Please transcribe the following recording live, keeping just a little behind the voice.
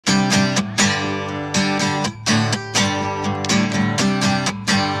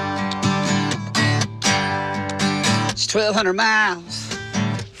1,200 miles,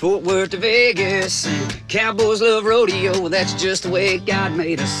 Fort Worth to Vegas, and cowboys love rodeo. That's just the way God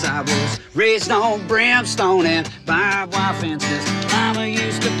made us. I was raised on brimstone and barbed wire fences. Mama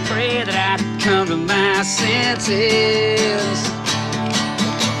used to pray that I'd come to my senses.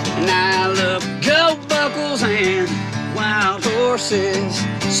 And I love gold buckles and wild horses,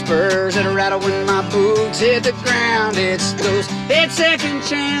 spurs that rattle when my boots hit the ground. It's those 8-second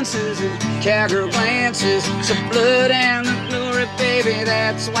chances and cowgirl glances, so blood and the glory, baby,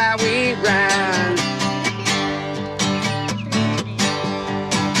 that's why we ride.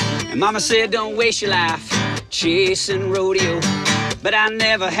 And mama said don't waste your life chasing rodeo, but I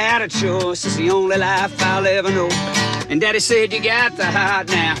never had a choice. It's the only life I'll ever know. And daddy said you got the heart,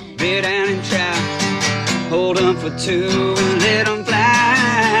 now bear down and try. Hold them for two and let them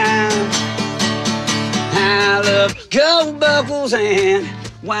fly. I love gold buckles and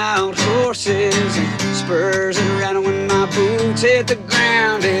wild horses and spurs that rattle when my boots hit the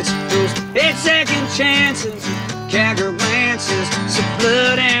ground. It's those 8-second chances, cowgirl glances, so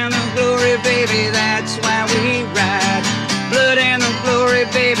blood and the glory, baby, that's why we ride. Blood and the glory,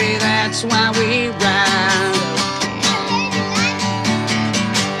 baby, that's why we